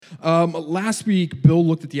Last week, Bill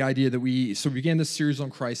looked at the idea that we began this series on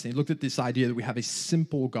Christ, and he looked at this idea that we have a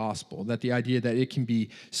simple gospel, that the idea that it can be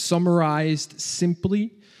summarized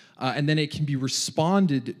simply, and then it can be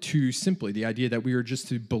responded to simply, the idea that we are just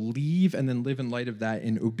to believe and then live in light of that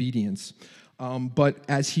in obedience. But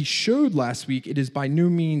as he showed last week, it is by no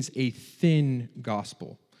means a thin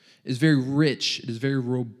gospel. It is very rich, it is very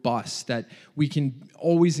robust, that we can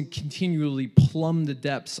always and continually plumb the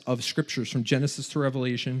depths of scriptures from Genesis to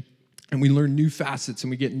Revelation, and we learn new facets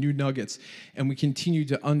and we get new nuggets, and we continue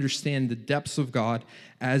to understand the depths of God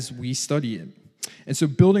as we study it. And so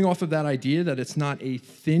building off of that idea that it's not a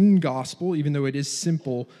thin gospel, even though it is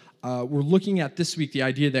simple, we're looking at this week the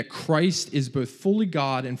idea that Christ is both fully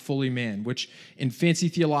God and fully man, which in fancy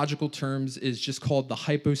theological terms is just called the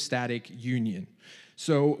hypostatic union.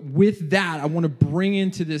 So with that, I want to bring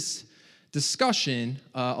into this discussion,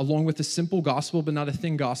 along with the simple gospel, but not a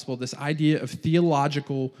thin gospel, this idea of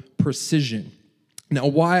theological precision. Now,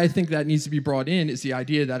 why I think that needs to be brought in is the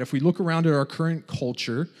idea that if we look around at our current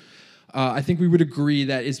culture, I think we would agree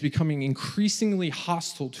that it's becoming increasingly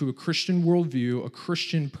hostile to a Christian worldview, a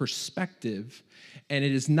Christian perspective, and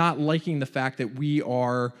it is not liking the fact that we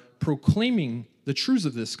are proclaiming the truths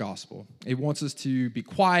of this gospel. It wants us to be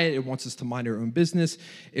quiet. It wants us to mind our own business.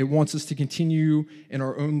 It wants us to continue in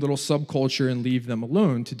our own little subculture and leave them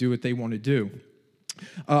alone to do what they want to do.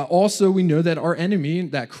 Also, we know that our enemy,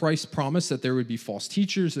 that Christ promised that there would be false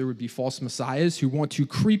teachers, there would be false messiahs who want to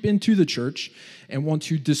creep into the church and want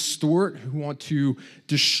to distort, who want to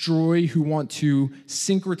destroy, who want to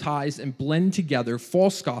syncretize and blend together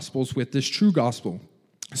false gospels with this true gospel.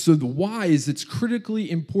 So the why is it's critically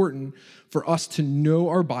important for us to know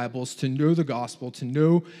our Bibles, to know the gospel, to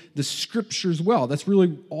know the scriptures well. That's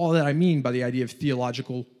really all that I mean by the idea of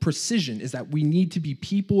theological precision, is that we need to be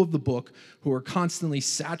people of the book who are constantly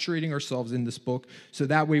saturating ourselves in this book, so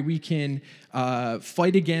that way we can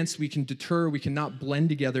fight against, we can deter, we cannot blend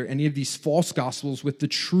together any of these false gospels with the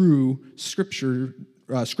true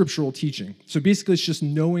scriptural teaching. So basically it's just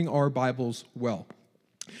knowing our Bibles well.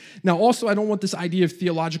 Now, also, I don't want this idea of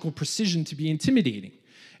theological precision to be intimidating.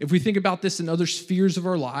 If we think about this in other spheres of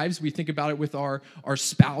our lives, we think about it with our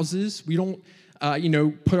spouses. We don't,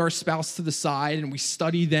 put our spouse to the side and we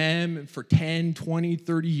study them for 10, 20,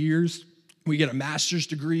 30 years. We get a master's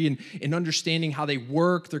degree in understanding how they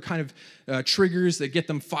work. They're kind of triggers that get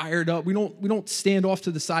them fired up. We don't stand off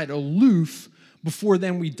to the side aloof. Before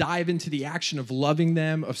then, we dive into the action of loving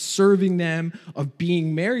them, of serving them, of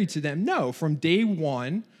being married to them. No, from day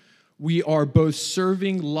one, we are both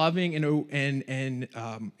serving, loving, and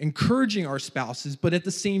encouraging our spouses, but at the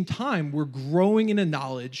same time, we're growing in a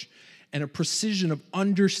knowledge and a precision of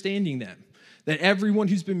understanding them. That everyone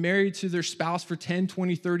who's been married to their spouse for 10,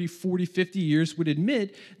 20, 30, 40, 50 years would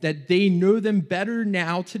admit that they know them better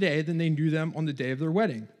now today than they knew them on the day of their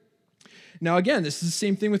wedding. Now, again, this is the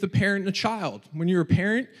same thing with a parent and a child. When you're a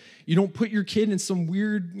parent, you don't put your kid in some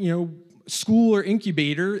weird, school or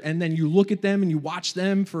incubator, and then you look at them and you watch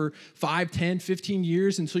them for 5, 10, 15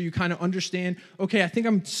 years until you kind of understand, okay, I think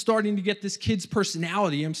I'm starting to get this kid's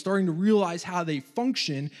personality. I'm starting to realize how they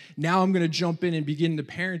function. Now I'm going to jump in and begin to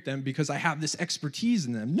parent them because I have this expertise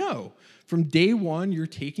in them. No. From day one, you're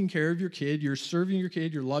taking care of your kid, you're serving your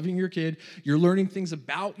kid, you're loving your kid, you're learning things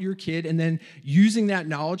about your kid, and then using that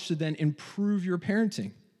knowledge to then improve your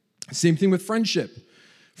parenting. Same thing with friendship.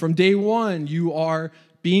 From day one, you are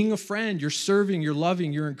being a friend, you're serving, you're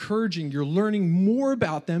loving, you're encouraging, you're learning more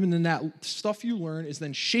about them, and then that stuff you learn is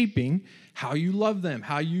then shaping how you love them,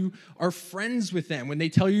 how you are friends with them. When they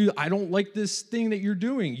tell you, I don't like this thing that you're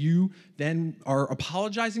doing, you then are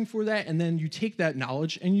apologizing for that, and then you take that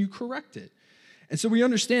knowledge and you correct it. And so we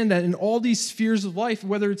understand that in all these spheres of life,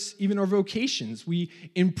 whether it's even our vocations, we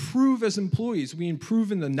improve as employees, we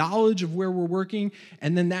improve in the knowledge of where we're working,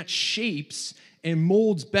 and then that shapes and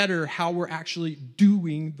molds better how we're actually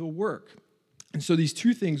doing the work. And so these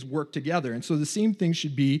two things work together. And so the same thing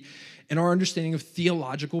should be in our understanding of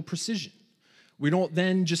theological precision. We don't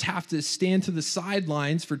then just have to stand to the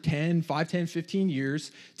sidelines for 10, 15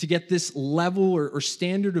 years to get this level or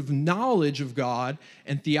standard of knowledge of God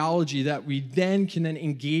and theology that we then can then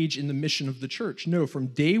engage in the mission of the church. No, from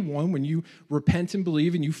day one, when you repent and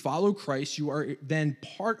believe and you follow Christ, you are then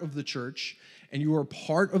part of the church and you are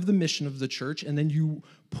part of the mission of the church, and then you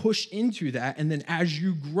push into that, and then as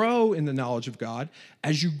you grow in the knowledge of God,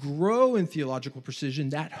 as you grow in theological precision,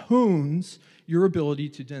 that hones your ability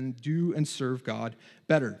to then do and serve God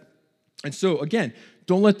better. And so, again,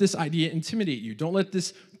 don't let this idea intimidate you. Don't let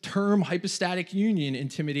this term hypostatic union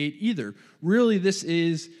intimidate either. Really, this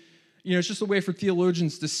is It's just a way for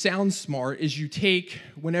theologians to sound smart is you take,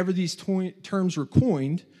 whenever these terms were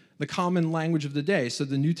coined, the common language of the day. So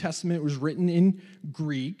the New Testament was written in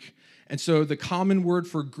Greek, and so the common word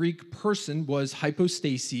for Greek person was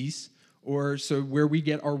hypostasis, or so where we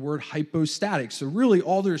get our word hypostatic. So really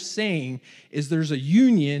all they're saying is there's a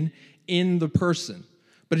union in the person.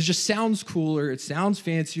 But it just sounds cooler, it sounds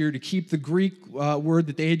fancier to keep the Greek word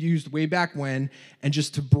that they had used way back when and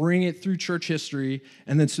just to bring it through church history,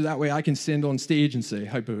 and then so that way I can stand on stage and say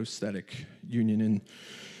hypostatic union in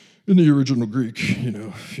the original Greek,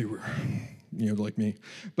 if you were, like me.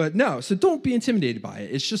 But no, so don't be intimidated by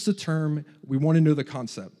it. It's just a term. We want to know the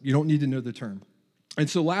concept. You don't need to know the term. And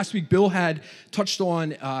so last week, Bill had touched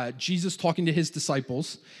on Jesus talking to his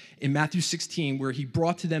disciples in Matthew 16, where he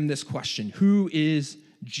brought to them this question: who is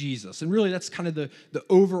Jesus? And really, that's kind of the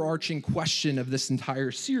overarching question of this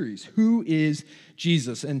entire series. Who is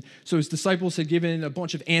Jesus? And so his disciples had given a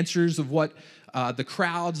bunch of answers of what the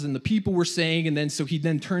crowds and the people were saying, and then so he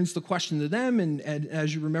then turns the question to them, and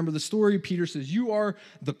as you remember the story, Peter says, "You are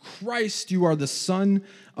the Christ, you are the Son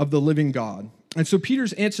of the living God." And so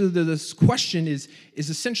Peter's answer to this question is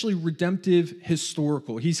essentially redemptive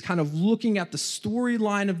historical. He's kind of looking at the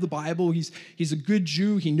storyline of the Bible. He's a good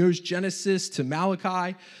Jew. He knows Genesis to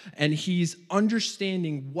Malachi, and he's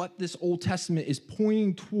understanding what this Old Testament is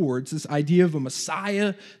pointing towards, this idea of a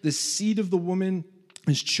Messiah, this seed of the woman,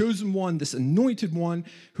 this chosen one, this anointed one,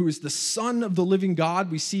 who is the Son of the living God.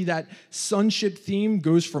 We see that sonship theme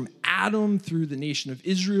goes from Adam through the nation of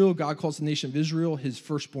Israel. God calls the nation of Israel his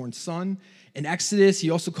firstborn son. In Exodus, he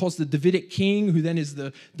also calls the Davidic king, who then is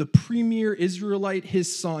the premier Israelite,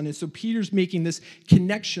 his son. And so Peter's making this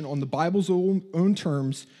connection on the Bible's own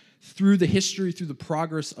terms through the history, through the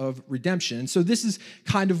progress of redemption. And so this is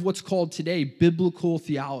kind of what's called today biblical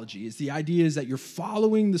theology. The idea is that you're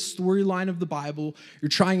following the storyline of the Bible. You're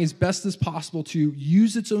trying as best as possible to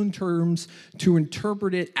use its own terms to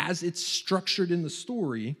interpret it as it's structured in the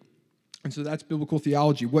story. And so that's biblical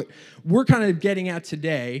theology. What we're kind of getting at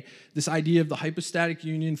today, this idea of the hypostatic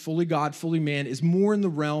union, fully God, fully man, is more in the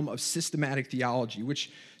realm of systematic theology,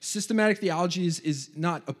 which systematic theology is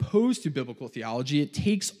not opposed to biblical theology. It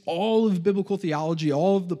takes all of biblical theology,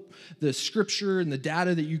 all of the scripture and the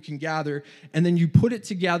data that you can gather, and then you put it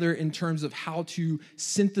together in terms of how to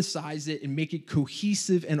synthesize it and make it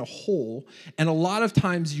cohesive and a whole. And a lot of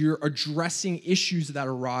times you're addressing issues that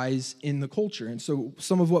arise in the culture. And so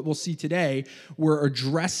some of what we'll see today, we're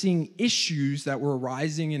addressing issues that were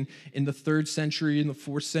arising in the 3rd century, in the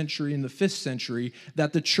 4th century, in the 5th century,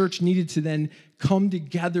 that the church needed to then come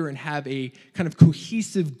together and have a kind of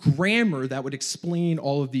cohesive grammar that would explain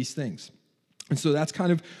all of these things. And so that's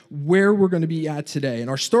kind of where we're going to be at today. And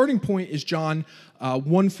our starting point is John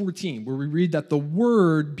 1:14, where we read that the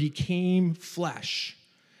Word became flesh,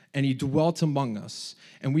 and he dwelt among us.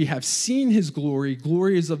 And we have seen his glory.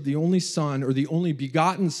 Glory is of the only Son, or the only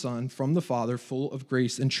begotten Son from the Father, full of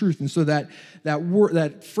grace and truth. And so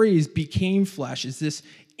that phrase, became flesh, is this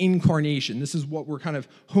incarnation. This is what we're kind of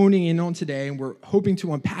honing in on today, and we're hoping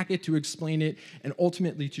to unpack it, to explain it, and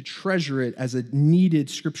ultimately to treasure it as a needed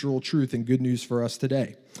scriptural truth and good news for us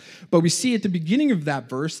today. But we see at the beginning of that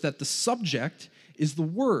verse that the subject is the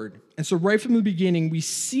Word. And so right from the beginning, we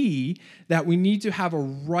see that we need to have a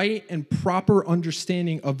right and proper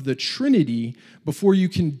understanding of the Trinity before you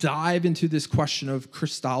can dive into this question of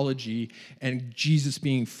Christology and Jesus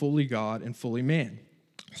being fully God and fully man.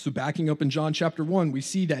 So backing up in John chapter 1, we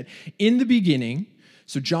see that in the beginning,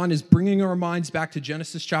 so John is bringing our minds back to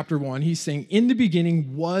Genesis chapter 1. He's saying, in the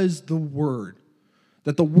beginning was the Word,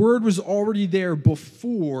 that the Word was already there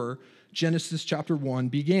before Genesis chapter 1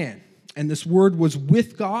 began. And this Word was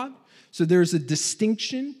with God. So there's a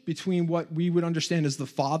distinction between what we would understand as the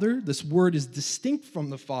Father. This Word is distinct from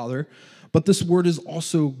the Father, but this Word is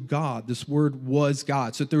also God. This Word was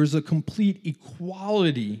God. So there is a complete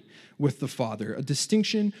equality with the Father, a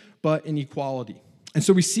distinction, but an equality. And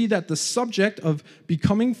so we see that the subject of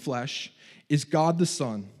becoming flesh is God the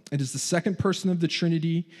Son. It is the second person of the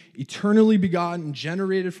Trinity, eternally begotten,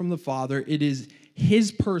 generated from the Father. It is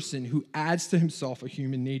his person who adds to himself a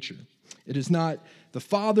human nature. It is not the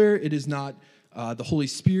Father, it is not the Holy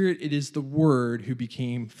Spirit, it is the Word who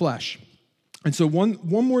became flesh. And so one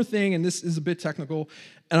more thing, and this is a bit technical,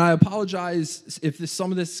 and I apologize if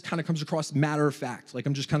some of this kind of comes across matter of fact, like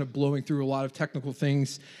I'm just kind of blowing through a lot of technical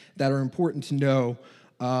things that are important to know,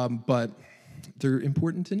 but they're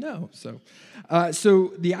important to know.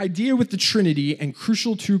 So the idea with the Trinity and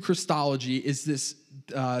crucial to Christology is this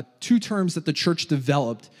two terms that the church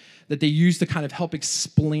developed that they use to kind of help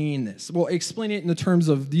explain this. Well, explain it in the terms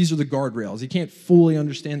of these are the guardrails. You can't fully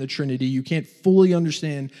understand the Trinity. You can't fully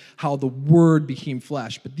understand how the Word became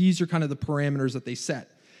flesh, but these are kind of the parameters that they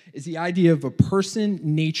set. Is the idea of a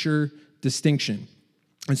person-nature distinction.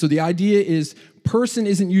 And so the idea is person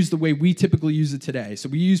isn't used the way we typically use it today. So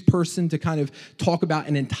we use person to kind of talk about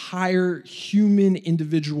an entire human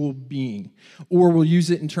individual being, or we'll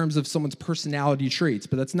use it in terms of someone's personality traits,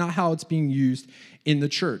 but that's not how it's being used in the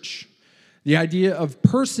church. The idea of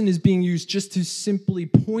person is being used just to simply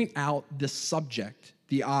point out the subject,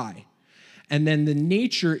 the I. And then the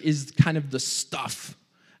nature is kind of the stuff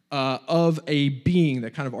of a being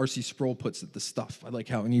that kind of R.C. Sproul puts it, the stuff. I like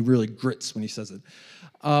how, and he really grits when he says it.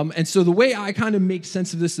 And so the way I kind of make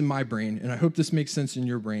sense of this in my brain, and I hope this makes sense in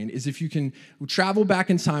your brain, is if you can travel back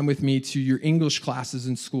in time with me to your English classes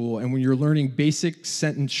in school and when you're learning basic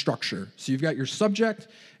sentence structure. So you've got your subject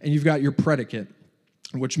and you've got your predicate,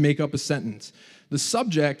 which make up a sentence. The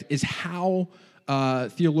subject is how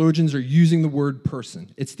theologians are using the word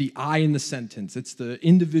person. It's the I in the sentence. It's the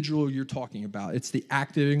individual you're talking about. It's the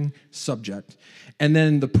acting subject. And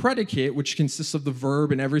then the predicate, which consists of the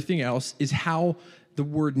verb and everything else, is how the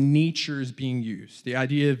word nature is being used. The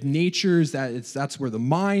idea of nature is that that's where the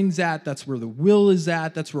mind's at, that's where the will is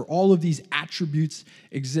at, that's where all of these attributes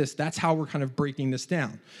exist. That's how we're kind of breaking this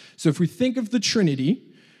down. So if we think of the Trinity,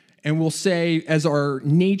 and we'll say as our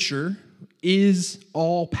nature is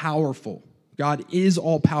all-powerful, God is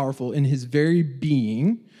all-powerful in his very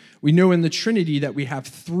being. We know in the Trinity that we have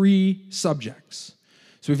three subjects.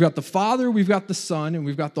 So we've got the Father, we've got the Son, and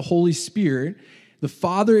we've got the Holy Spirit. The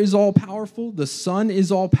Father is all-powerful, the Son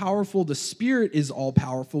is all-powerful, the Spirit is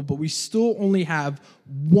all-powerful, but we still only have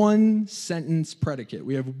one sentence predicate.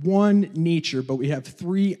 We have one nature, but we have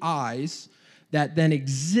three I's that then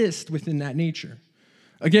exist within that nature.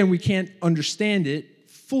 Again, we can't understand it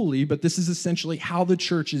fully, but this is essentially how the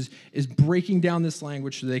church is breaking down this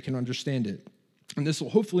language so they can understand it. And this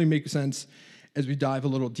will hopefully make sense as we dive a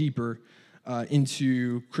little deeper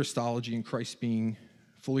into Christology and Christ being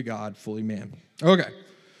fully God, fully man. Okay.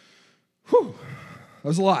 Whew. That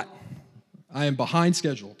was a lot. I am behind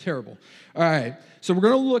schedule. Terrible. All right. So we're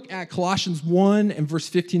going to look at Colossians 1 and verse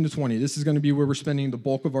 15 to 20. This is going to be where we're spending the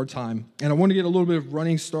bulk of our time. And I want to get a little bit of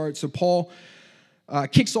running start. So Paul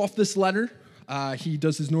kicks off this letter. He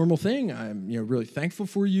does his normal thing. I'm really thankful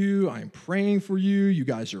for you. I'm praying for you. You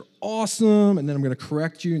guys are awesome. And then I'm going to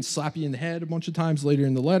correct you and slap you in the head a bunch of times later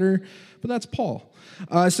in the letter. But that's Paul.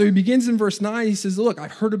 So he begins in verse 9. He says, look, I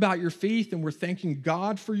heard about your faith, and we're thanking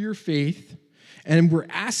God for your faith. And we're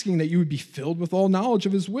asking that you would be filled with all knowledge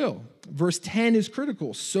of his will. Verse 10 is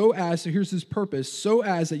critical. So here's his purpose, so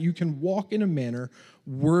as that you can walk in a manner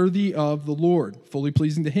worthy of the Lord, fully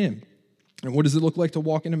pleasing to him. And what does it look like to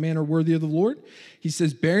walk in a manner worthy of the Lord? He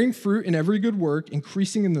says, bearing fruit in every good work,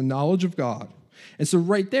 increasing in the knowledge of God. And so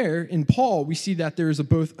right there in Paul, we see that there is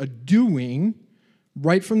both a doing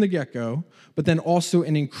right from the get-go, but then also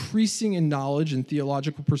an increasing in knowledge and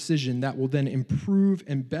theological precision that will then improve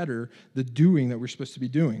and better the doing that we're supposed to be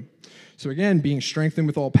doing. So again, being strengthened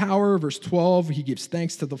with all power, verse 12, he gives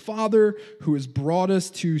thanks to the Father who has brought us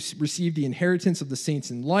to receive the inheritance of the saints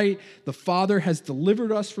in light. The Father has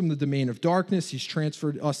delivered us from the domain of darkness. He's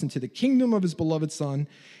transferred us into the kingdom of his beloved Son,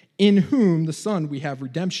 in whom, the Son, we have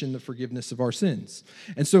redemption, the forgiveness of our sins.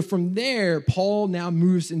 And so from there, Paul now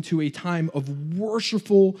moves into a time of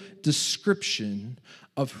worshipful description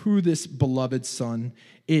of who this beloved Son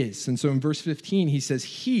is. And so in verse 15, he says,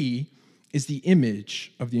 he is the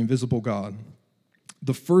image of the invisible God,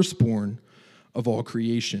 the firstborn of all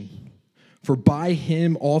creation. For by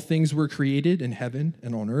him all things were created in heaven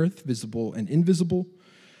and on earth, visible and invisible,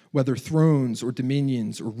 whether thrones or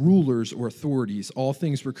dominions or rulers or authorities, all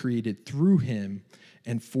things were created through him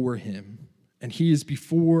and for him. And he is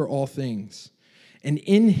before all things. And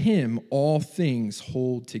in him all things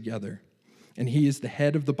hold together. And he is the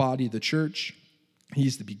head of the body of the church. He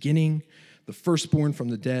is the beginning, the firstborn from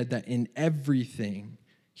the dead, that in everything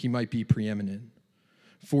he might be preeminent.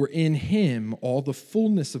 For in him all the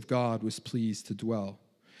fullness of God was pleased to dwell,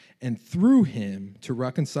 and through him to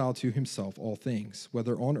reconcile to himself all things,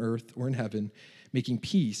 whether on earth or in heaven, making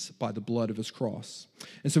peace by the blood of his cross.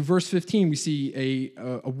 And so verse 15, we see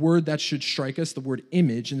a word that should strike us, the word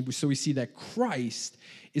image. And so we see that Christ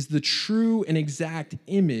is the true and exact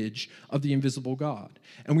image of the invisible God.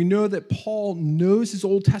 And we know that Paul knows his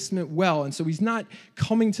Old Testament well, and so he's not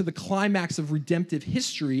coming to the climax of redemptive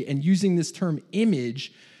history and using this term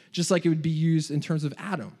image just like it would be used in terms of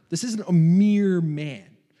Adam. This isn't a mere man.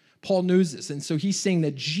 Paul knows this, and so he's saying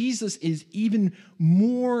that Jesus is even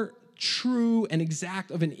more true and exact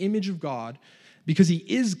of an image of God, because he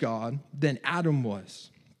is God, than Adam was.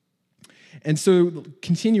 And so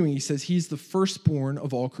continuing, he says, he's the firstborn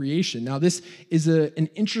of all creation. Now, this is an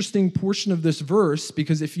interesting portion of this verse,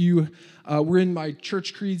 because if you were in my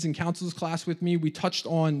church creeds and councils class with me, we touched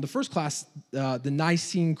on the first class, the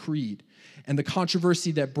Nicene Creed, and the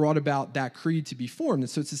controversy that brought about that creed to be formed. And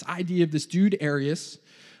so it's this idea of this dude, Arius.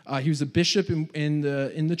 He was a bishop in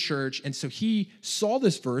the church, and so he saw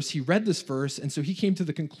this verse, he read this verse, and so he came to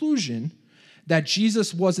the conclusion that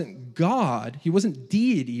Jesus wasn't God, he wasn't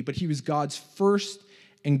deity, but he was God's first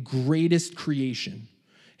and greatest creation.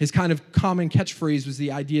 His kind of common catchphrase was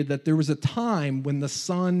the idea that there was a time when the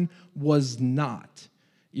Son was not,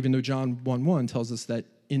 even though John 1:1 tells us that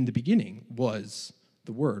in the beginning was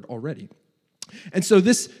the Word already. And so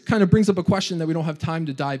this kind of brings up a question that we don't have time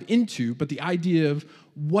to dive into, but the idea of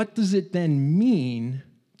what does it then mean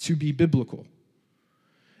to be biblical?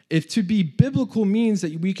 If to be biblical means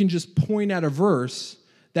that we can just point at a verse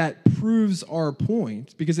that proves our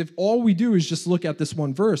point, because if all we do is just look at this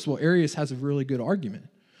one verse, well, Arius has a really good argument.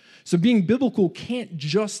 So being biblical can't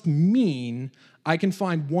just mean I can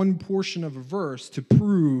find one portion of a verse to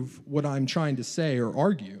prove what I'm trying to say or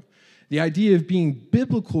argue. The idea of being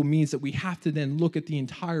biblical means that we have to then look at the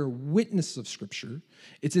entire witness of Scripture.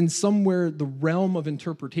 It's in somewhere the realm of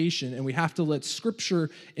interpretation, and we have to let Scripture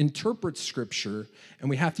interpret Scripture, and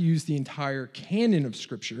we have to use the entire canon of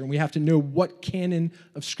Scripture, and we have to know what canon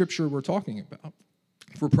of Scripture we're talking about.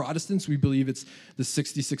 For Protestants, we believe it's the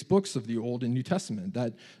 66 books of the Old and New Testament,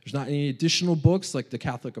 that there's not any additional books like the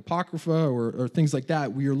Catholic Apocrypha or things like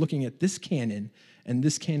that. We are looking at this canon and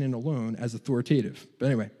this canon alone as authoritative. But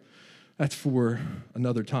anyway, that's for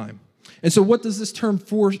another time. And so what does this term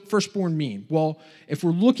firstborn mean? Well, if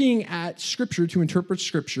we're looking at Scripture to interpret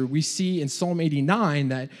Scripture, we see in Psalm 89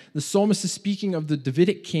 that the psalmist is speaking of the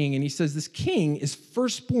Davidic king, and he says this king is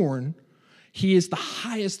firstborn. He is the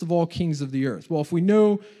highest of all kings of the earth. Well, if we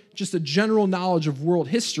know just a general knowledge of world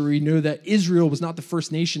history, know that Israel was not the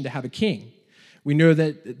first nation to have a king. We know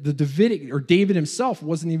that the Davidic, or David himself,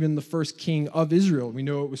 wasn't even the first king of Israel. We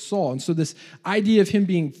know it was Saul. And so this idea of him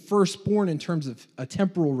being firstborn in terms of a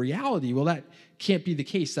temporal reality, well, that can't be the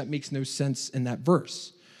case. That makes no sense in that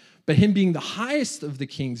verse. But him being the highest of the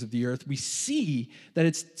kings of the earth, we see that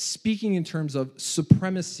it's speaking in terms of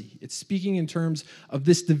supremacy. It's speaking in terms of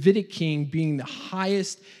this Davidic king being the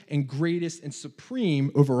highest and greatest and supreme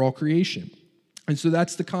over all creation. And so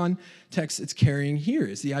that's the context it's carrying here,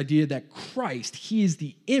 is the idea that Christ, he is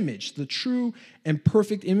the image, the true and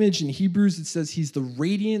perfect image. In Hebrews, it says he's the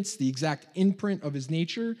radiance, the exact imprint of his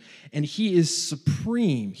nature, and he is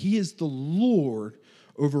supreme. He is the Lord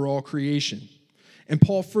over all creation. And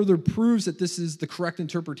Paul further proves that this is the correct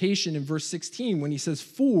interpretation in verse 16 when he says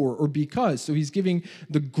for or because. So he's giving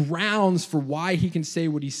the grounds for why he can say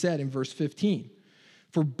what he said in verse 15.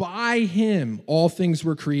 For by him all things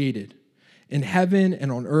were created, in heaven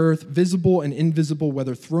and on earth, visible and invisible,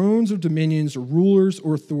 whether thrones or dominions or rulers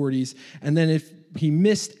or authorities. And then if he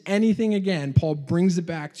missed anything again, Paul brings it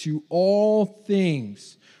back to all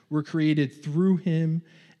things were created through him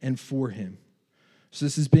and for him. So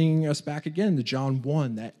this is bringing us back again to John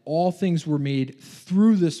 1, that all things were made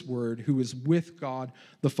through this word who is with God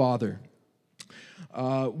the Father.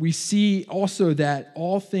 We see also that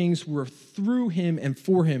all things were through him and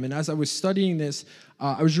for him. And as I was studying this,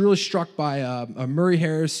 I was really struck by Murray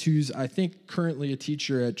Harris, who's, I think, currently a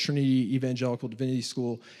teacher at Trinity Evangelical Divinity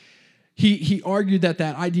School. He argued that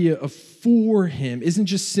idea of for him isn't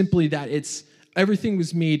just simply that it's everything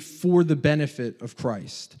was made for the benefit of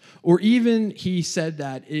Christ. Or even he said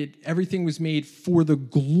that everything was made for the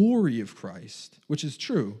glory of Christ, which is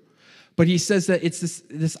true. But he says that it's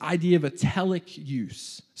this idea of a telic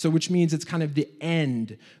use, so which means it's kind of the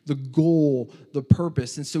end, the goal, the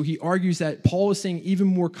purpose. And so he argues that Paul is saying even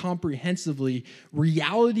more comprehensively,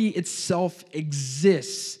 reality itself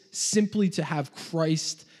exists simply to have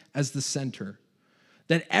Christ as the center.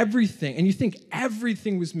 That everything, and you think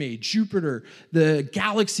everything was made, Jupiter, the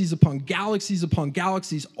galaxies upon galaxies upon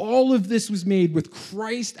galaxies, all of this was made with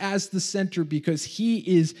Christ as the center because he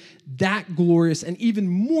is that glorious and even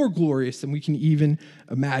more glorious than we can even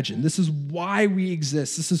imagine. This is why we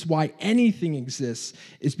exist. This is why anything exists,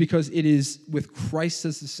 is because it is with Christ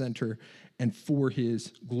as the center and for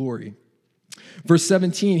his glory. Verse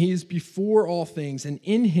 17, he is before all things, and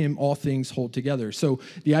in him all things hold together. So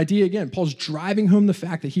the idea, again, Paul's driving home the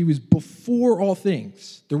fact that he was before all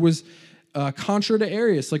things. There was, contra to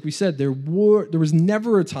Arius, like we said, there was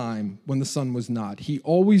never a time when the Son was not. He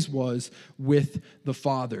always was with the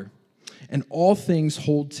Father. And all things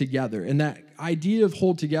hold together. And that idea of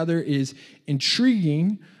hold together is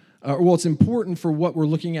intriguing It's important for what we're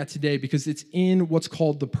looking at today because it's in what's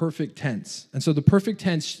called the perfect tense. And so the perfect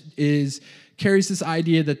tense carries this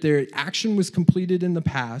idea that their action was completed in the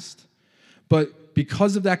past, but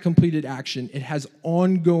because of that completed action, it has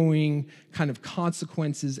ongoing kind of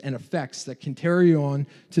consequences and effects that can carry on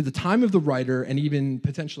to the time of the writer and even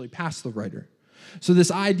potentially past the writer. So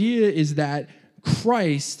this idea is that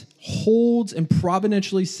Christ holds and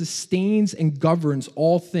providentially sustains and governs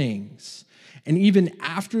all things. And even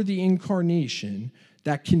after the incarnation,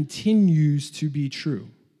 that continues to be true.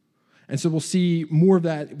 And so we'll see more of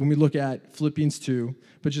that when we look at Philippians 2,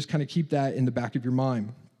 but just kind of keep that in the back of your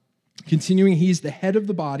mind. Continuing, he's the head of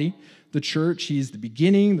the body, the church. He is the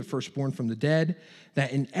beginning, the firstborn from the dead,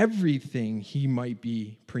 that in everything he might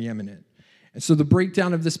be preeminent. And so the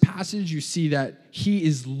breakdown of this passage, you see that he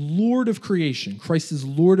is Lord of creation. Christ is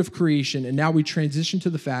Lord of creation. And now we transition to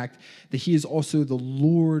the fact that he is also the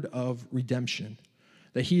Lord of redemption,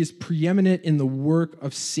 that he is preeminent in the work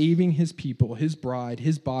of saving his people, his bride,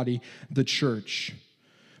 his body, the church.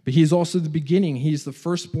 But he is also the beginning. He is the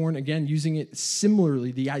firstborn, again, using it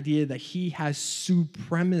similarly, the idea that he has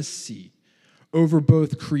supremacy over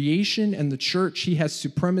both creation and the church. He has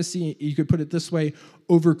supremacy, you could put it this way,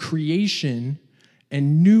 over creation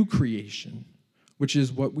and new creation, which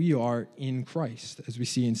is what we are in Christ, as we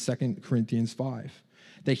see in 2 Corinthians 5,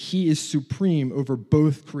 that he is supreme over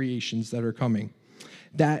both creations that are coming.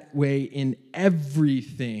 That way, in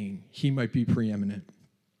everything, he might be preeminent.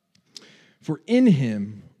 For in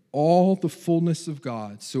him, all the fullness of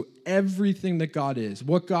God, so everything that God is,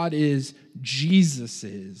 what God is, Jesus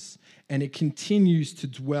is, and it continues to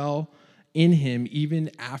dwell in him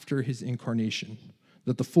even after his incarnation,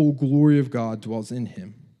 that the full glory of God dwells in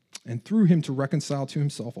him. And through him to reconcile to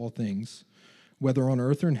himself all things, whether on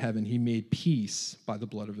earth or in heaven, he made peace by the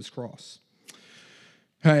blood of his cross.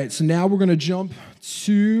 All right, so now we're going to jump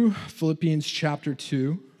to Philippians chapter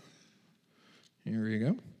 2. Here we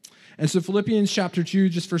go. And so Philippians chapter 2,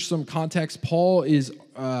 just for some context, Paul is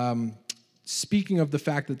speaking of the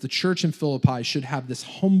fact that the church in Philippi should have this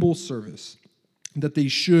humble service, that they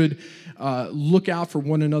should look out for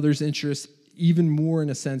one another's interests even more in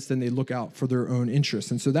a sense than they look out for their own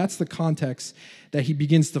interests. And so that's the context that he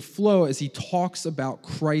begins to flow as he talks about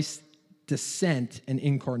Christ's descent and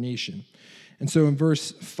incarnation. And so in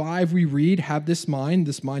verse 5 we read, have this mind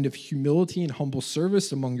of humility and humble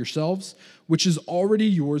service among yourselves, which is already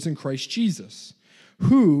yours in Christ Jesus,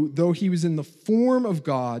 who, though he was in the form of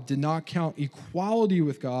God, did not count equality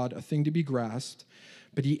with God a thing to be grasped,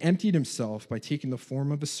 but he emptied himself by taking the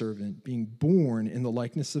form of a servant, being born in the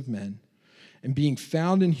likeness of men. And being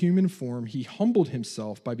found in human form, he humbled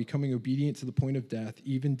himself by becoming obedient to the point of death,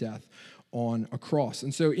 even death on a cross.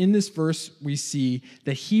 And so in this verse, we see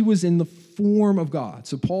that he was in the form of God.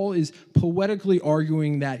 So Paul is poetically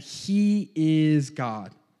arguing that he is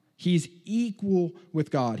God. He's equal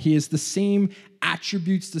with God. He has the same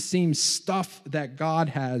attributes, the same stuff that God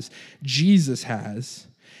has, Jesus has.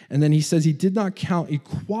 And then he says he did not count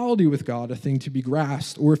equality with God a thing to be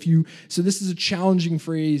grasped. So this is a challenging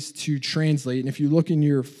phrase to translate. And if you look in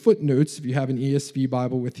your footnotes, if you have an ESV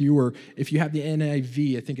Bible with you, or if you have the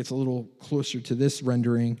NIV, I think it's a little closer to this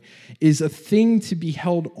rendering, is a thing to be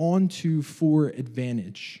held onto for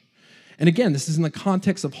advantage. And again, this is in the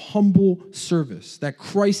context of humble service, that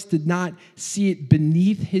Christ did not see it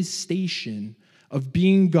beneath his station of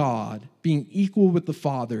being God, being equal with the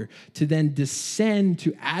Father, to then descend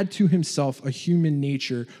to add to himself a human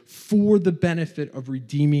nature for the benefit of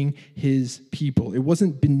redeeming his people. It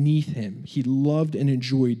wasn't beneath him. He loved and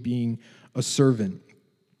enjoyed being a servant.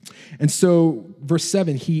 And so, verse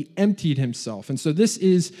 7, he emptied himself. And so this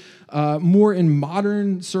is more in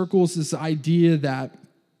modern circles, this idea that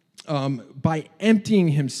by emptying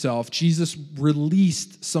himself, Jesus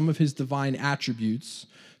released some of his divine attributes,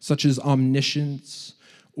 such as omniscience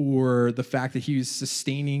or the fact that he was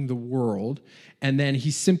sustaining the world. And then he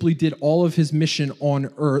simply did all of his mission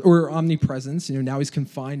on earth, or omnipresence. Now he's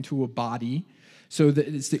confined to a body. So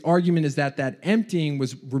the argument is that emptying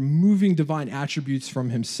was removing divine attributes from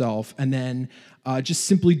himself and then just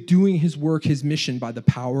simply doing his work, his mission by the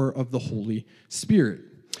power of the Holy Spirit.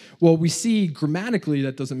 Well, we see grammatically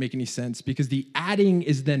that doesn't make any sense because the adding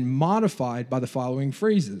is then modified by the following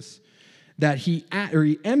phrases. That he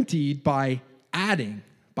emptied by adding,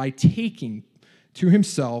 by taking to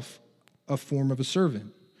himself a form of a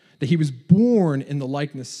servant. That he was born in the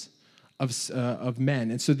likeness of men.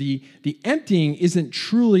 And so the emptying isn't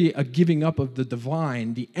truly a giving up of the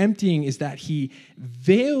divine. The emptying is that he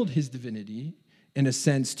veiled his divinity, in a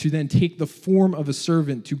sense, to then take the form of a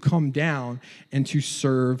servant to come down and to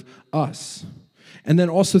serve us. And then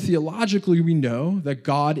also theologically, we know that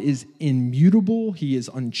God is immutable, he is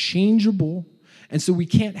unchangeable, and so we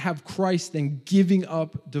can't have Christ then giving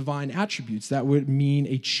up divine attributes. That would mean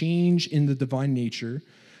a change in the divine nature,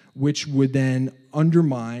 which would then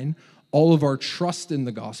undermine all of our trust in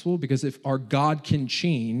the gospel, because if our God can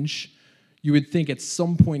change, you would think at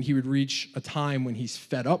some point he would reach a time when he's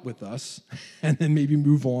fed up with us and then maybe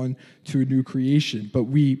move on to a new creation. But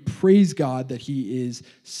we praise God that he is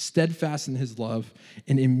steadfast in his love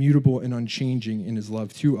and immutable and unchanging in his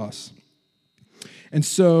love to us. And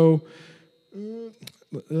so,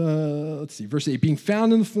 let's see, verse 8, being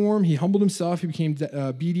found in the form, he humbled himself, he became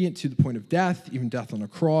obedient to the point of death, even death on a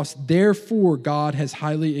cross. Therefore, God has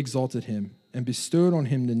highly exalted him and bestowed on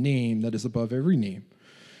him the name that is above every name,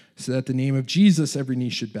 so that the name of Jesus every knee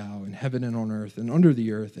should bow in heaven and on earth and under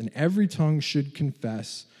the earth, and every tongue should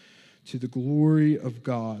confess to the glory of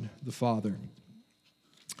God the Father.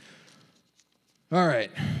 All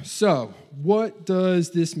right, so what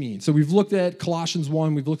does this mean? So we've looked at Colossians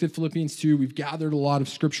 1, we've looked at Philippians 2, we've gathered a lot of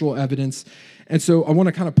scriptural evidence, and so I want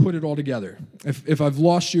to kind of put it all together. If I've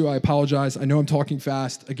lost you, I apologize. I know I'm talking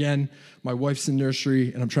fast. Again, my wife's in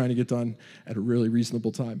nursery, and I'm trying to get done at a really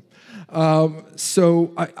reasonable time.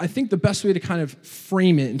 So I think the best way to kind of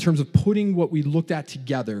frame it in terms of putting what we looked at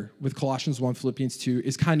together with Colossians 1, Philippians 2,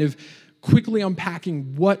 is kind of quickly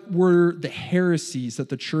unpacking what were the heresies that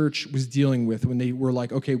the church was dealing with when they were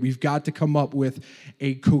like, okay, we've got to come up with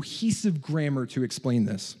a cohesive grammar to explain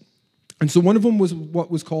this. And so one of them was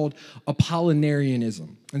what was called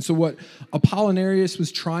Apollinarianism. And so what Apollinarius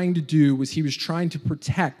was trying to do was he was trying to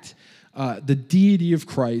protect the deity of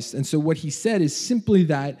Christ. And so what he said is simply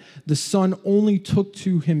that the Son only took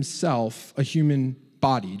to himself a human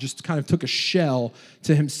body, just kind of took a shell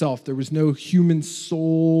to himself. There was no human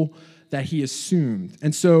soul that he assumed.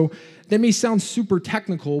 And so that may sound super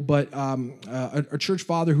technical, but a church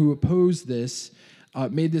father who opposed this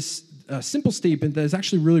made this simple statement that is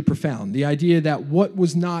actually really profound. The idea that what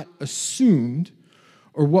was not assumed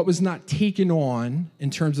or what was not taken on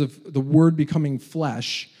in terms of the word becoming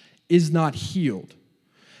flesh is not healed.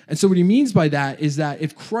 And so what he means by that is that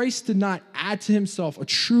if Christ did not add to himself a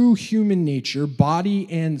true human nature, body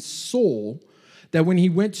and soul, that when he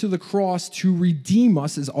went to the cross to redeem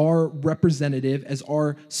us as our representative, as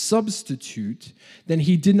our substitute, then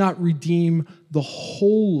he did not redeem the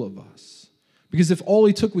whole of us. Because if all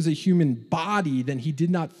he took was a human body, then he did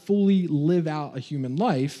not fully live out a human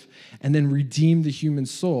life and then redeem the human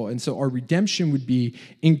soul. And so our redemption would be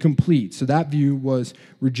incomplete. So that view was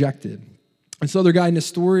rejected. This other guy,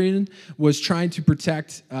 Nestorian, was trying to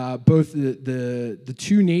protect both the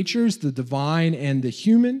two natures, the divine and the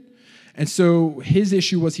human. And so his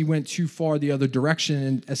issue was he went too far the other direction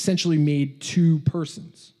and essentially made two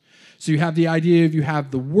persons. So you have the idea of you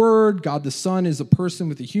have the Word, God the Son is a person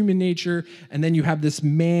with a human nature, and then you have this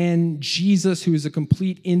man, Jesus, who is a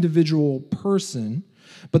complete individual person.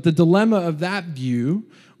 But the dilemma of that view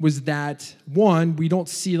was that, one, we don't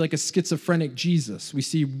see like a schizophrenic Jesus. We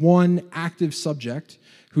see one active subject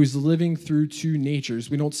who's living through two natures.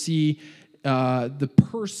 We don't see the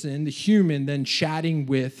person, the human, then chatting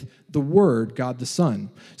with the Word, God the Son.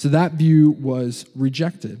 So that view was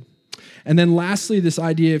rejected. And then lastly, this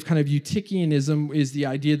idea of kind of Eutychianism is the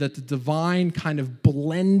idea that the divine kind of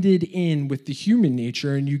blended in with the human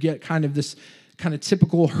nature, and you get kind of this kind of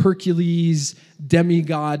typical Hercules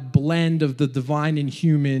demigod blend of the divine and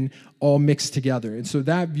human all mixed together. And so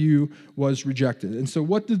that view was rejected. And so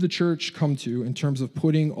what did the church come to in terms of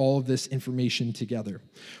putting all of this information together?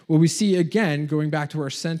 Well, we see, again, going back to our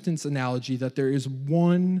sentence analogy, that there is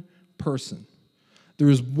one person. There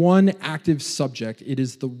is one active subject. It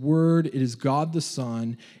is the Word. It is God the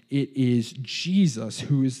Son. It is Jesus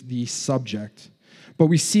who is the subject. But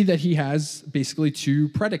we see that he has basically two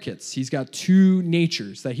predicates. He's got two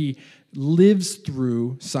natures that he lives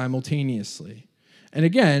through simultaneously. And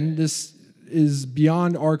again, this is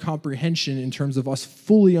beyond our comprehension in terms of us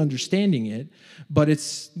fully understanding it, but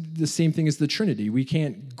it's the same thing as the Trinity. We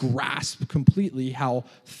can't grasp completely how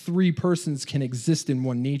three persons can exist in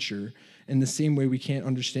one nature, in the same way we can't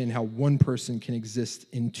understand how one person can exist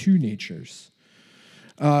in two natures.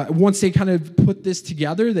 Once they kind of put this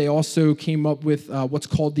together, they also came up with what's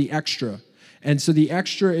called the extra. And so the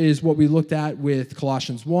extra is what we looked at with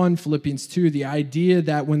Colossians 1, Philippians 2, the idea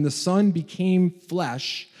that when the Son became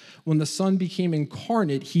flesh, when the Son became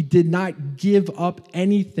incarnate, he did not give up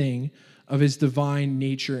anything of his divine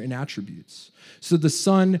nature and attributes. So the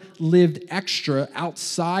Son lived extra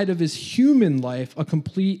outside of his human life, a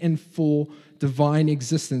complete and full divine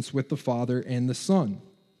existence with the Father and the Son.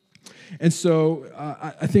 And so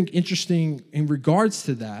I think interesting in regards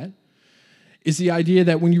to that is the idea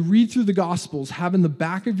that when you read through the Gospels, have in the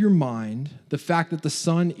back of your mind the fact that the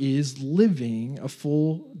Son is living a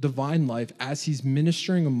full divine life as he's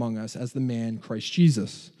ministering among us as the man Christ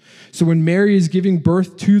Jesus. So when Mary is giving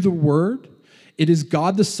birth to the Word, it is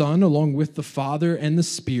God the Son, along with the Father and the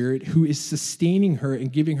Spirit, who is sustaining her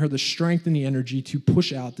and giving her the strength and the energy to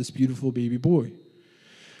push out this beautiful baby boy.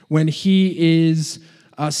 When he is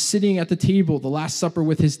sitting at the table, the Last Supper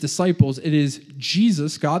with his disciples, it is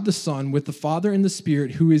Jesus, God the Son, with the Father and the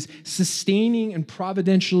Spirit, who is sustaining and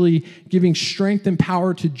providentially giving strength and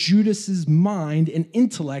power to Judas's mind and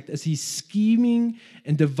intellect as he's scheming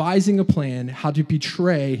and devising a plan how to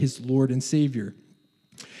betray his Lord and Savior.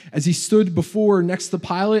 As he stood before next to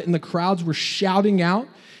Pilate and the crowds were shouting out,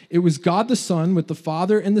 it was God the Son with the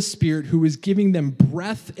Father and the Spirit who was giving them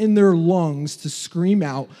breath in their lungs to scream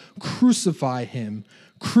out, "Crucify him,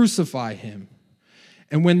 crucify him."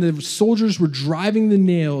 And when the soldiers were driving the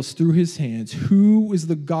nails through his hands, who was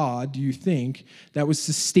the God, do you think, that was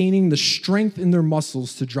sustaining the strength in their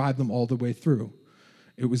muscles to drive them all the way through?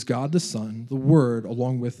 It was God the Son, the Word,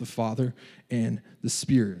 along with the Father and the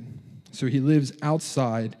Spirit. So he lives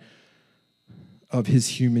outside of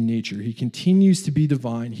his human nature. He continues to be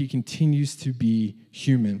divine. He continues to be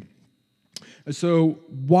human. So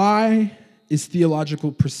why is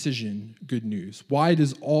theological precision good news? Why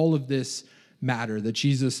does all of this matter, that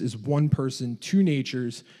Jesus is one person, two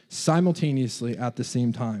natures, simultaneously at the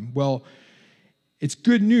same time? Well, it's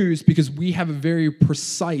good news because we have a very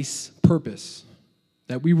precise purpose,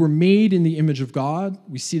 that we were made in the image of God.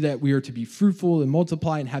 We see that we are to be fruitful and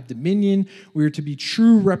multiply and have dominion. We are to be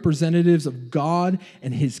true representatives of God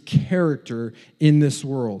and his character in this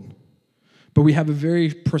world. But we have a very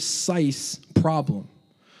precise problem,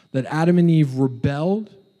 that Adam and Eve rebelled.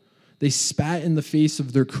 They spat in the face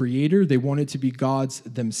of their creator. They wanted to be gods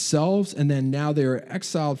themselves, and then now they are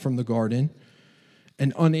exiled from the garden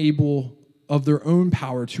and unable of their own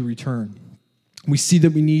power to return. We see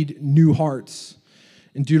that we need new hearts.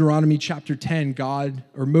 In Deuteronomy chapter 10, God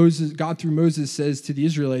through Moses says to the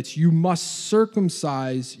Israelites, "You must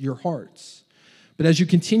circumcise your hearts." But as you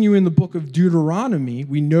continue in the book of Deuteronomy,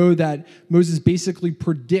 we know that Moses basically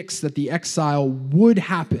predicts that the exile would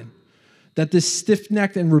happen, that this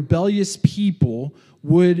stiff-necked and rebellious people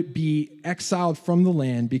would be exiled from the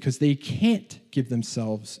land because they can't give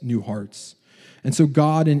themselves new hearts. And so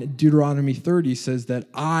God in Deuteronomy 30 says that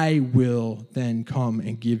I will then come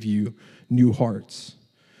and give you new hearts.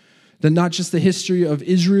 That not just the history of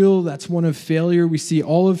Israel, that's one of failure. We see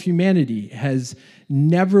all of humanity has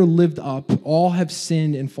never lived up. All have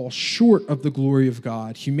sinned and fall short of the glory of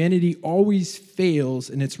God. Humanity always fails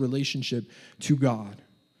in its relationship to God.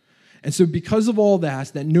 And so because of all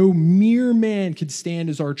that no mere man could stand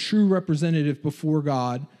as our true representative before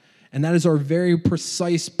God, and that is our very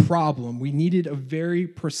precise problem, we needed a very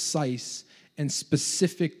precise and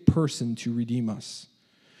specific person to redeem us.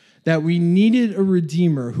 That we needed a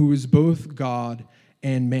Redeemer who is both God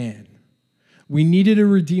and man. We needed a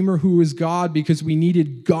Redeemer who was God because we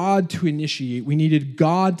needed God to initiate. We needed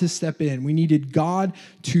God to step in. We needed God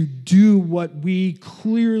to do what we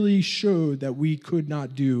clearly showed that we could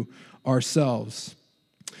not do ourselves.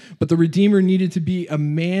 But the Redeemer needed to be a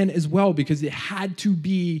man as well because it had to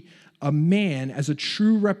be a man as a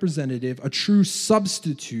true representative, a true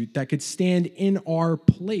substitute that could stand in our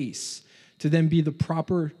place to then be the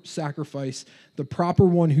proper sacrifice, the proper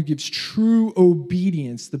one who gives true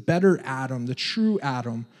obedience, the better Adam, the true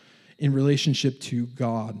Adam in relationship to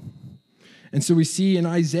God. And so we see in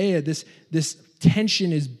Isaiah this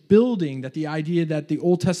tension is building, that the idea that the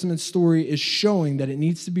Old Testament story is showing that it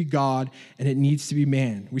needs to be God and it needs to be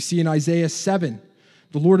man. We see in Isaiah 7,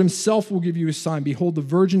 the Lord himself will give you a sign. Behold, the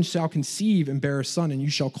virgin shall conceive and bear a son, and you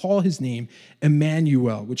shall call his name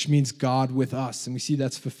Emmanuel, which means God with us. And we see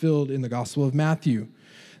that's fulfilled in the Gospel of Matthew.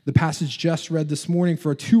 The passage just read this morning,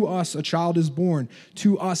 for to us a child is born,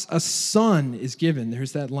 to us a son is given.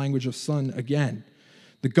 There's that language of son again.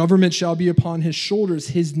 The government shall be upon his shoulders.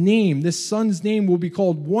 His name, this son's name, will be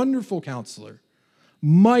called Wonderful Counselor,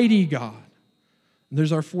 Mighty God. And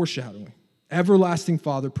there's our foreshadowing. Everlasting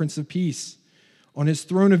Father, Prince of Peace. On his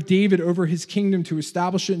throne of David over his kingdom, to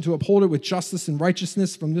establish it and to uphold it with justice and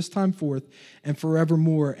righteousness from this time forth and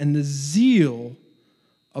forevermore. And the zeal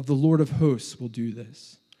of the Lord of hosts will do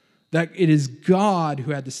this. That it is God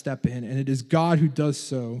who had to step in, and it is God who does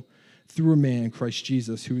so through a man, Christ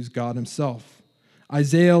Jesus, who is God himself.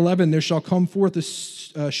 Isaiah 11, there shall come forth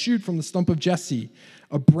a shoot from the stump of Jesse.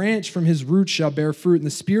 A branch from his roots shall bear fruit, and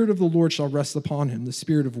the Spirit of the Lord shall rest upon him, the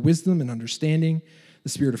Spirit of wisdom and understanding, the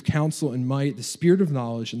Spirit of counsel and might, the Spirit of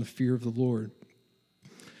knowledge and the fear of the Lord.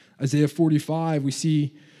 Isaiah 45, we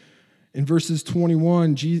see In verses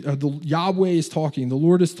 21, Yahweh is talking, the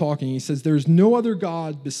Lord is talking. He says, there is no other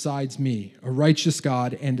God besides me, a righteous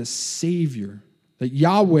God and a Savior. That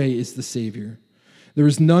Yahweh is the Savior. There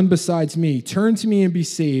is none besides me. Turn to me and be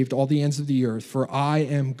saved, all the ends of the earth, for I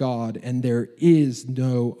am God, and there is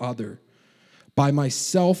no other. By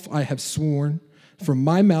myself I have sworn, from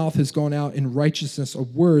my mouth has gone out in righteousness a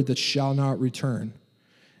word that shall not return.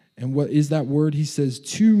 And what is that word? He says,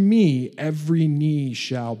 to me every knee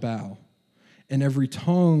shall bow, and every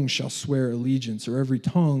tongue shall swear allegiance, or every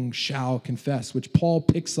tongue shall confess, which Paul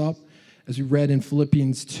picks up, as we read in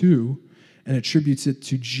Philippians 2, and attributes it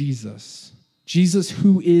to Jesus. Jesus,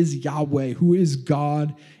 who is Yahweh, who is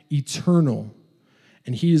God eternal.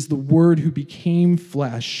 And he is the Word who became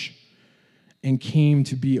flesh and came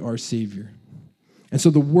to be our Savior. And so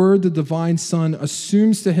the Word, the divine Son,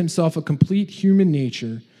 assumes to himself a complete human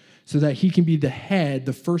nature so that he can be the head,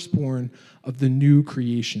 the firstborn of the new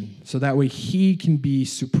creation. So that way he can be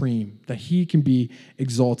supreme, that he can be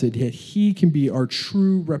exalted, that he can be our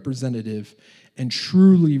true representative and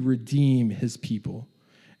truly redeem his people.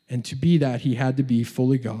 And to be that, he had to be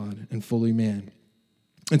fully God and fully man.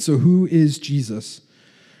 And so who is Jesus?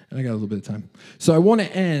 And I got a little bit of time. So I want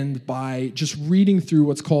to end by just reading through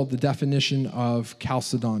what's called the definition of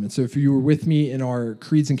Chalcedon. And so if you were with me in our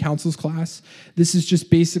Creeds and Councils class, this is just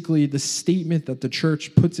basically the statement that the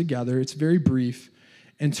church put together. It's very brief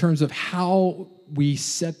in terms of how we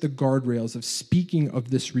set the guardrails of speaking of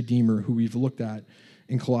this Redeemer who we've looked at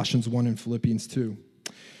in Colossians 1 and Philippians 2.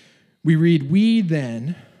 We read, we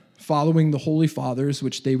then, following the Holy Fathers,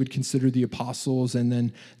 which they would consider the apostles, and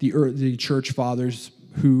then the church fathers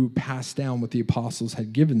who passed down what the apostles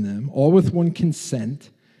had given them, all with one consent,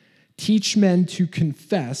 teach men to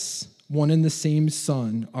confess one and the same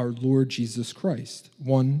Son, our Lord Jesus Christ,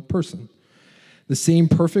 one person, the same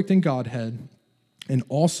perfect in Godhead and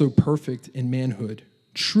also perfect in manhood,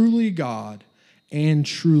 truly God and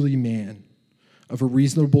truly man, of a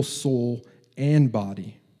reasonable soul and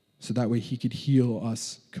body, so that way he could heal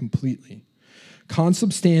us completely.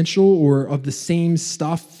 Consubstantial, or of the same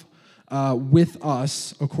stuff with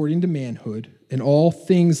us according to manhood, in all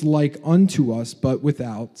things like unto us, but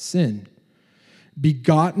without sin.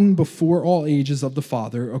 Begotten before all ages of the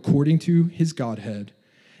Father, according to his Godhead,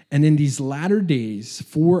 and in these latter days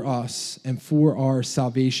for us and for our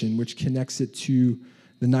salvation, which connects it to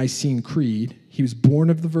the Nicene Creed, he was born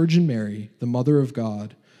of the Virgin Mary, the Mother of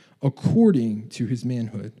God, according to his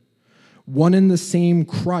manhood. One and the same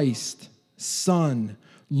Christ, Son,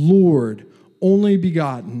 Lord, only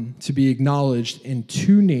begotten, to be acknowledged in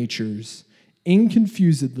two natures,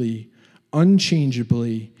 inconfusedly,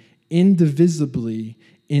 unchangeably, indivisibly,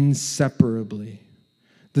 inseparably.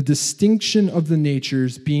 The distinction of the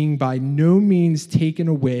natures being by no means taken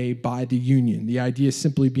away by the union. The idea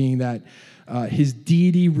simply being that his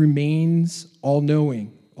deity remains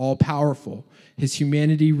all-knowing, all-powerful. His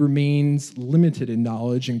humanity remains limited in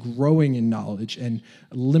knowledge and growing in knowledge and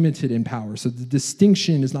limited in power. So the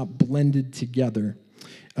distinction is not blended together,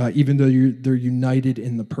 even though they're united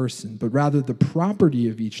in the person, but rather the property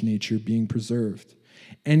of each nature being preserved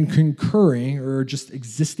and concurring, or just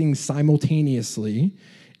existing simultaneously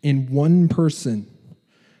in one person,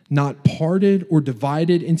 not parted or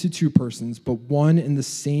divided into two persons, but one and the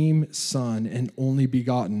same Son and only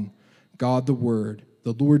begotten, God the Word,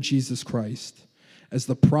 the Lord Jesus Christ, as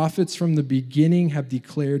the prophets from the beginning have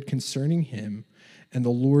declared concerning him, and the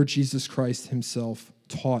Lord Jesus Christ himself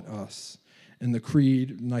taught us, and the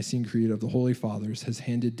creed, Nicene Creed of the Holy Fathers, has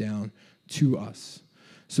handed down to us.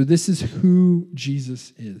 So this is who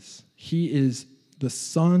Jesus is. He is the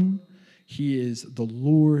Son, he is the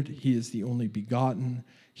Lord, he is the only begotten.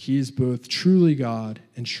 He is both truly God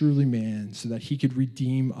and truly man, so that he could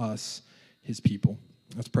redeem us, his people.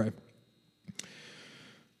 Let's pray.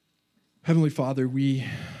 Heavenly Father,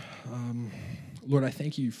 Lord, I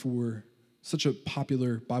thank you for such a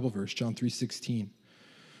popular Bible verse, John 3:16.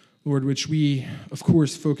 Lord, which we, of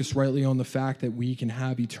course, focus rightly on the fact that we can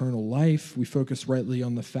have eternal life. We focus rightly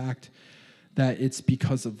on the fact that it's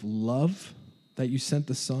because of love that you sent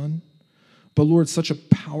the Son. But Lord, such a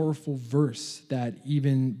powerful verse that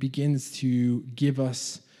even begins to give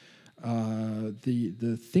us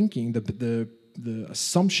the thinking, the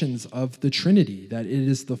assumptions of the Trinity, that it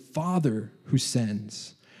is the Father who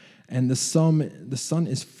sends, and the Son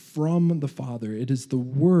is from the Father. It is the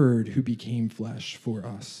Word who became flesh for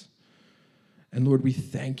us. And Lord, we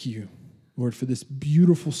thank you, Lord, for this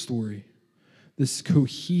beautiful story, this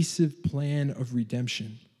cohesive plan of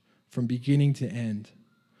redemption from beginning to end.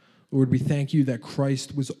 Lord, we thank you that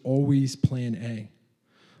Christ was always plan A.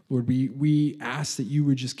 Lord, we ask that you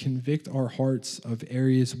would just convict our hearts of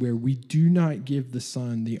areas where we do not give the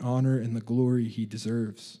Son the honor and the glory he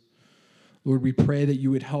deserves. Lord, we pray that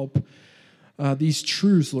you would help these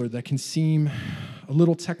truths, Lord, that can seem a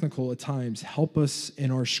little technical at times, help us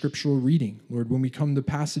in our scriptural reading. Lord, when we come to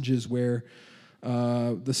passages where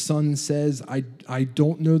the Son says, I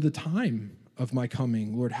don't know the time of my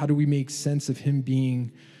coming. Lord, how do we make sense of him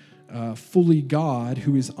being fully God,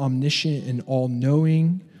 who is omniscient and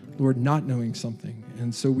all-knowing, Lord, not knowing something?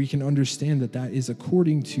 And so we can understand that that is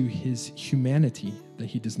according to his humanity that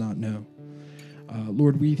he does not know.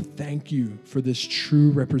 Lord, we thank you for this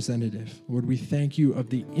true representative. Lord, we thank you of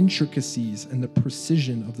the intricacies and the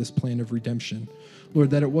precision of this plan of redemption. Lord,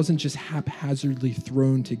 that it wasn't just haphazardly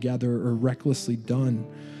thrown together or recklessly done,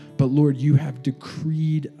 but Lord, you have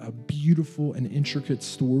decreed a beautiful and intricate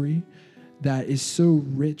story that is so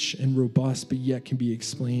rich and robust, but yet can be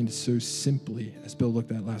explained so simply, as Bill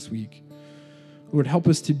looked at last week. Lord, help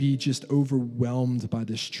us to be just overwhelmed by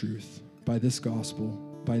this truth, by this gospel,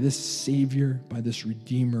 by this Savior, by this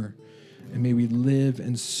Redeemer. And may we live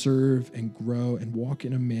and serve and grow and walk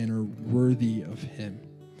in a manner worthy of him.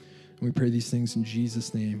 And we pray these things in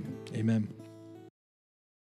Jesus' name. Amen.